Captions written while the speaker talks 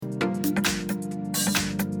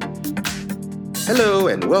Hello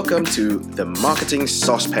and welcome to The Marketing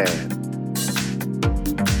Saucepan.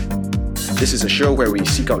 This is a show where we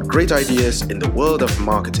seek out great ideas in the world of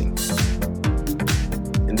marketing.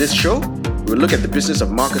 In this show, we'll look at the business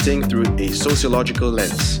of marketing through a sociological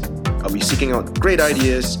lens. I'll be seeking out great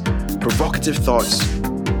ideas, provocative thoughts,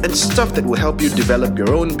 and stuff that will help you develop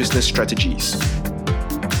your own business strategies.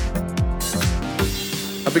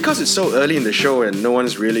 Because it's so early in the show and no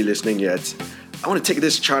one's really listening yet, I want to take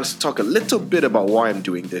this chance to talk a little bit about why I'm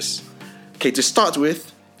doing this. Okay, to start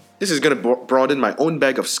with, this is going to broaden my own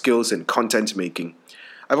bag of skills in content making.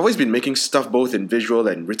 I've always been making stuff both in visual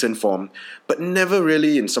and written form, but never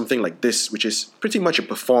really in something like this, which is pretty much a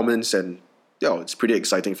performance and, it's pretty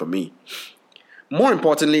exciting for me. More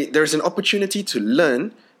importantly, there's an opportunity to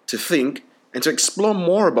learn, to think, and to explore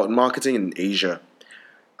more about marketing in Asia.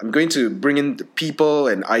 I'm going to bring in the people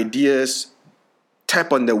and ideas,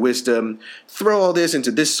 tap on their wisdom, throw all this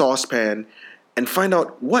into this saucepan, and find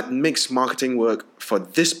out what makes marketing work for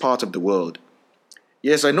this part of the world.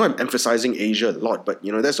 Yes, I know I'm emphasizing Asia a lot, but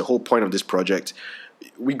that's the whole point of this project.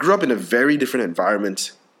 We grew up in a very different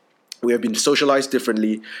environment. We have been socialized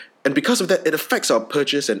differently, and because of that, it affects our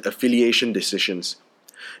purchase and affiliation decisions.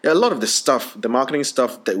 A lot of the stuff, the marketing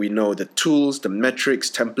stuff that we know, the tools, the metrics,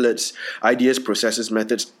 templates, ideas, processes,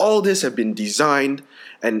 methods, all this have been designed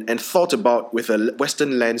and thought about with a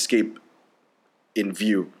Western landscape in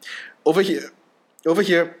view. Over here,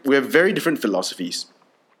 we have very different philosophies.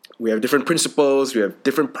 We have different principles, we have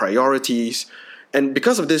different priorities, and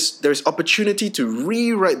because of this, there is opportunity to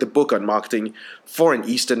rewrite the book on marketing for an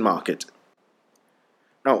Eastern market.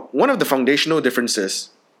 Now, one of the foundational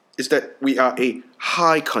differences is that we are a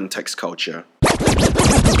high context culture.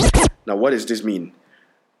 Now, what does this mean?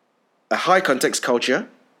 A high context culture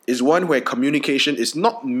is one where communication is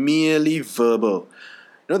not merely verbal.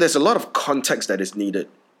 There's a lot of context that is needed.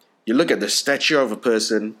 You look at the stature of a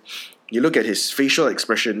person, you look at his facial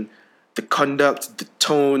expression, the conduct, the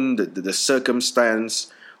tone, the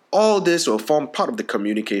circumstance. All this will form part of the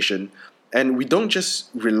communication, and we don't just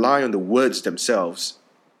rely on the words themselves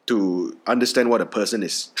to understand what a person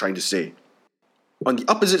is trying to say. On the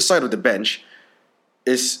opposite side of the bench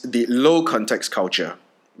is the low context culture.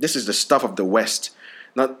 This is the stuff of the West.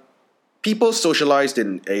 Now, people socialized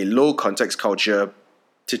in a low context culture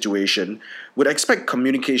situation would expect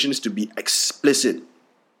communications to be explicit.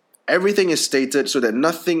 Everything is stated so that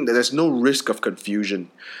there's no risk of confusion.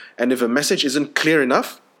 And if a message isn't clear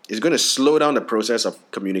enough, it's going to slow down the process of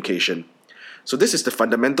communication. So this is the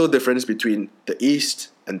fundamental difference between the East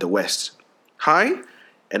and the West. High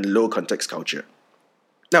and low context culture.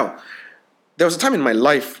 Now, there was a time in my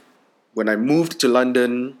life when I moved to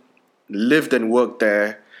London, lived and worked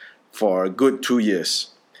there for a good 2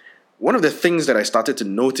 years. One of the things that I started to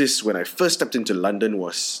notice when I first stepped into London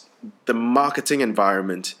was the marketing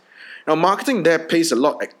environment. Now, marketing there pays a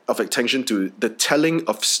lot of attention to the telling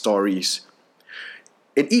of stories.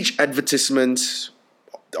 In each advertisement,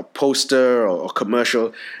 a poster or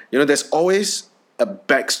commercial, there's always a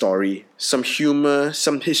backstory, some humor,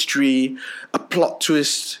 some history, a plot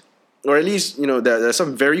twist, or at least, there are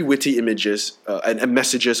some very witty images and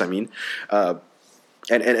messages, and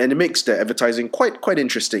it makes the advertising quite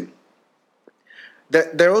interesting.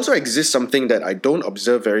 There also exists something that I don't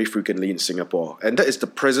observe very frequently in Singapore, and that is the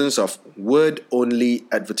presence of word-only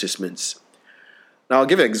advertisements. Now, I'll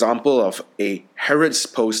give an example of a Harrods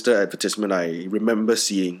poster advertisement I remember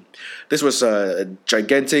seeing. This was a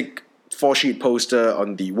gigantic 4-sheet poster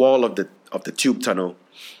on the wall of the tube tunnel.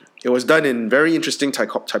 It was done in very interesting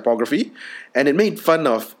typography, and it made fun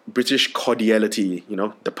of British cordiality,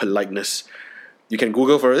 the politeness. You can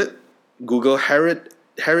Google for it. Google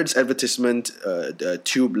Harrods advertisement,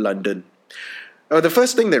 Tube London. The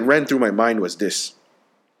first thing that ran through my mind was this.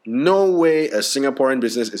 No way a Singaporean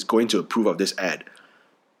business is going to approve of this ad.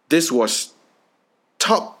 This was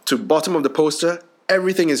top to bottom of the poster.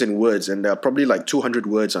 Everything is in words, and there are probably like 200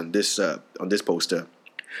 words on this poster.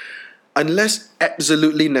 Unless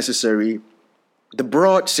absolutely necessary, the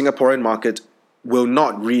broad Singaporean market will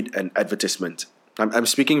not read an advertisement. I'm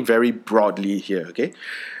speaking very broadly here, okay?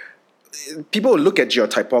 People will look at your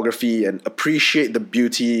typography and appreciate the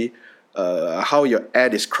beauty, how your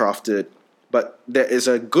ad is crafted, but there is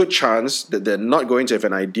a good chance that they're not going to have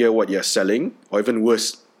an idea what you're selling, or even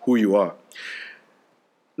worse, who you are.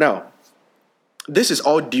 Now, this is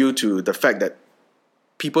all due to the fact that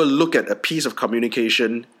people look at a piece of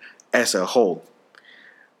communication as a whole.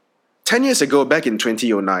 10 years ago, back in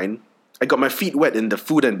 2009, I got my feet wet in the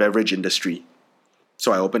food and beverage industry.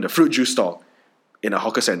 So I opened a fruit juice stall in a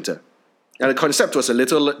hawker center. And the concept was a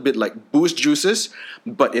little bit like Boost juices,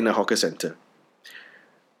 but in a hawker center.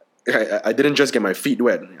 I didn't just get my feet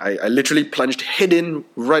wet. I literally plunged head in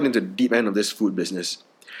right into the deep end of this food business.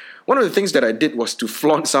 One of the things that I did was to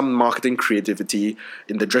flaunt some marketing creativity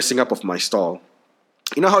in the dressing up of my stall.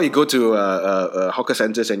 You know how you go to hawker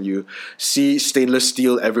centers and you see stainless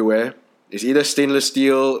steel everywhere? It's either stainless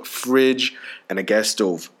steel, fridge, and a gas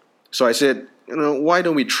stove. So I said, why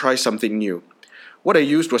don't we try something new? What I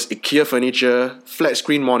used was IKEA furniture, flat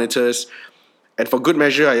screen monitors, and for good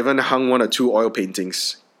measure, I even hung 1 or 2 oil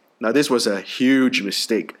paintings. Now, this was a huge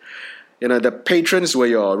mistake. The patrons were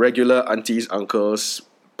your regular aunties, uncles,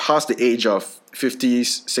 past the age of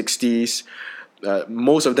 50s, 60s,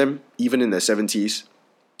 most of them even in their 70s.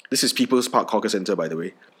 This is People's Park Hawker Centre, by the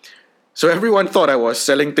way. So everyone thought I was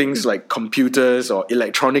selling things like computers or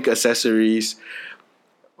electronic accessories,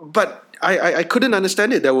 but I couldn't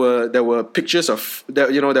understand it. There were pictures of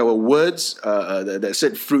there were words that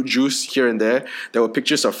said fruit juice here and there. There were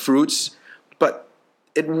pictures of fruits, but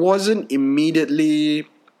it wasn't immediately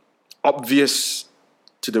obvious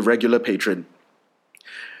to the regular patron.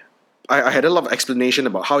 I had a lot of explanation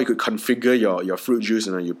about how you could configure your fruit juice.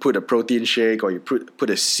 You put a protein shake, or you put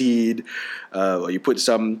a seed, or you put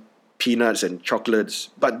some peanuts and chocolates.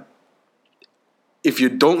 But if you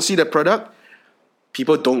don't see the product,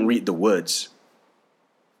 people don't read the words.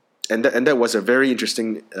 And that was a very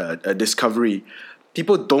interesting discovery.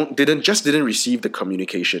 People didn't receive the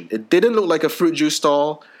communication. It didn't look like a fruit juice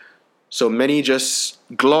stall, so many just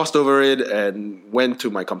glossed over it and went to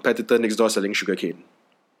my competitor next door selling sugarcane.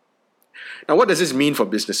 Now, what does this mean for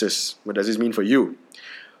businesses? What does this mean for you?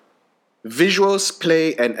 Visuals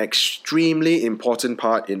play an extremely important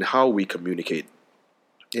part in how we communicate.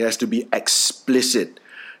 It has to be explicit.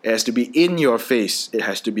 It has to be in your face. It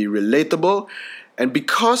has to be relatable. And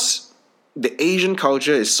because the Asian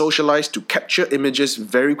culture is socialized to capture images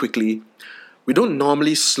very quickly, we don't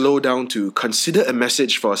normally slow down to consider a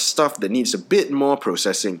message for stuff that needs a bit more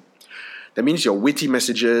processing. That means your witty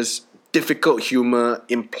messages, difficult humor,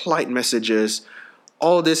 implied messages,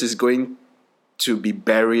 all this is going to be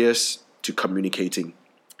barriers to communicating.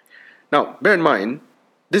 Now, bear in mind,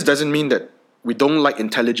 this doesn't mean that we don't like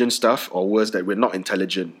intelligent stuff, or worse, that we're not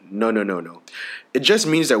intelligent. No. It just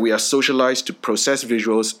means that we are socialized to process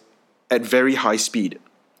visuals at very high speed.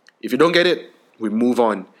 If you don't get it, we move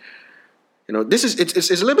on. It's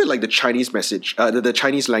a little bit like the Chinese message, the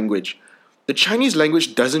Chinese language. The Chinese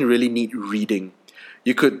language doesn't really need reading.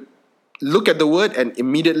 You could look at the word and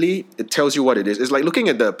immediately it tells you what it is. It's like looking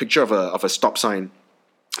at the picture of a stop sign.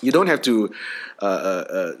 You don't have to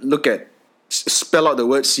spell out the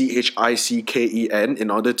word CHICKEN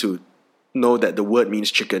in order to know that the word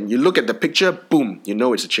means chicken. You look at the picture, boom, you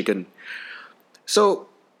know it's a chicken. So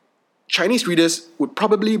Chinese readers would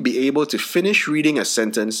probably be able to finish reading a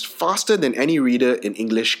sentence faster than any reader in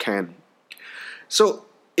English can. So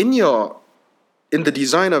in the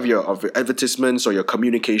design of your advertisements or your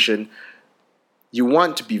communication, you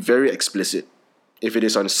want to be very explicit. If it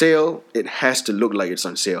is on sale, it has to look like it's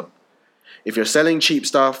on sale. If you're selling cheap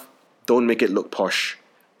stuff, don't make it look posh.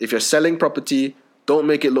 If you're selling property, don't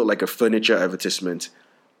make it look like a furniture advertisement.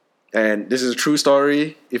 And this is a true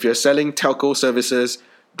story. If you're selling telco services,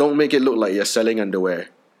 don't make it look like you're selling underwear.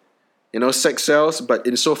 Sex sells, but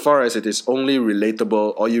insofar as it is only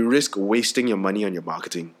relatable, or you risk wasting your money on your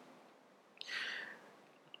marketing.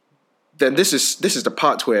 Then this is the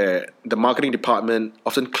part where the marketing department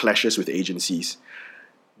often clashes with agencies.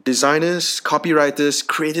 Designers, copywriters,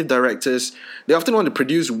 creative directors, they often want to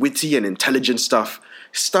produce witty and intelligent stuff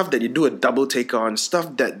that you do a double take on,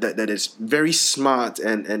 stuff that is very smart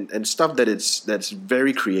and stuff that's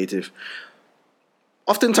very creative.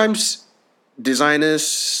 Oftentimes,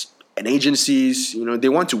 designers and agencies, they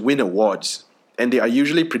want to win awards, and they are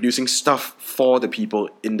usually producing stuff for the people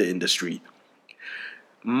in the industry.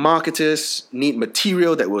 Marketers need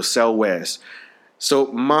material that will sell wares. So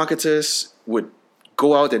marketers would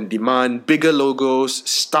go out and demand bigger logos,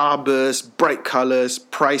 starbursts, bright colors,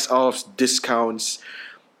 price offs, discounts,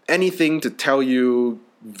 anything to tell you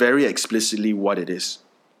very explicitly what it is.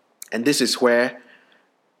 And this is where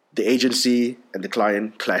the agency and the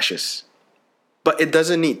client clashes. But it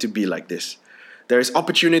doesn't need to be like this. There is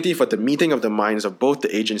opportunity for the meeting of the minds of both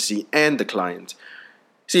the agency and the client.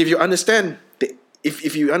 See, if you understand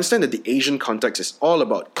that the Asian context is all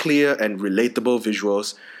about clear and relatable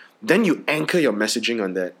visuals, then you anchor your messaging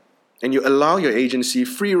on that, and you allow your agency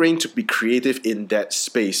free rein to be creative in that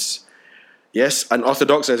space. Yes,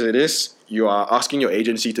 unorthodox as it is, you are asking your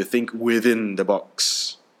agency to think within the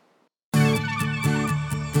box.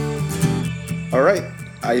 Alright,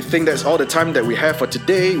 I think that's all the time that we have for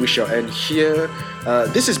today. We shall end here.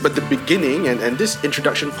 This is but the beginning, and this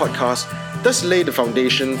introduction podcast does lay the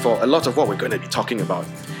foundation for a lot of what we're going to be talking about.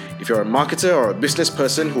 If you're a marketer or a business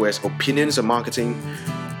person who has opinions on marketing,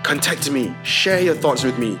 contact me, share your thoughts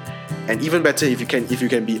with me, and even better, if you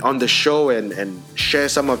can be on the show and share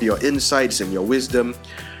some of your insights and your wisdom,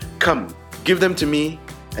 come, give them to me,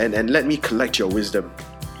 and let me collect your wisdom.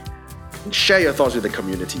 And share your thoughts with the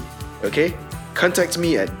community, okay? Contact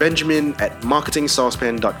me at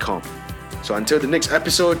benjamin@marketingsaucepan.com. So until the next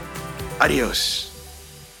episode, adios.